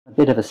a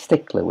bit of a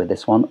stickler with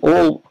this one.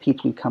 All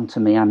people who come to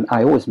me,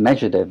 I always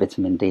measure their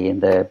vitamin D in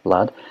their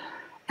blood,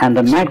 and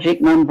the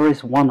magic number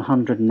is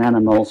 100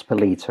 nanomoles per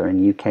litre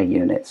in UK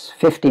units,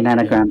 50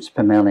 nanograms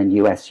per mil in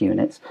US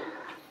units.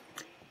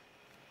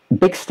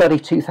 Big study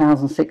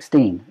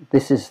 2016.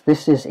 This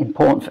is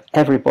important for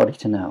everybody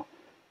to know.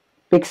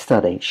 Big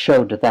study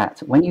showed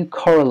that when you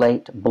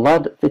correlate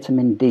blood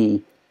vitamin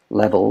D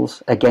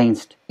levels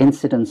against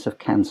incidence of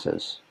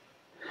cancers,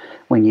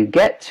 when you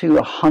get to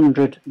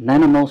 100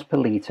 nanomoles per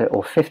litre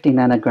or 50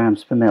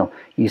 nanograms per mil,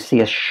 you see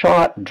a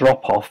sharp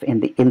drop-off in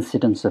the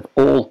incidence of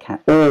all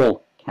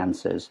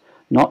cancers,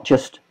 not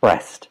just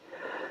breast.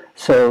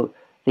 So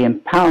the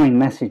empowering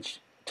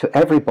message to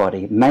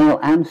everybody, male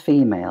and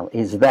female,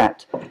 is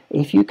that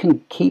if you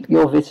can keep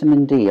your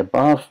vitamin D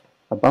above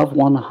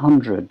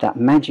 100, that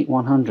magic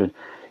 100,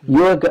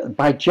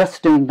 by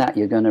just doing that,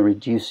 you're going to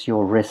reduce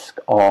your risk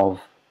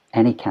of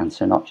any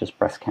cancer, not just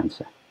breast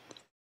cancer.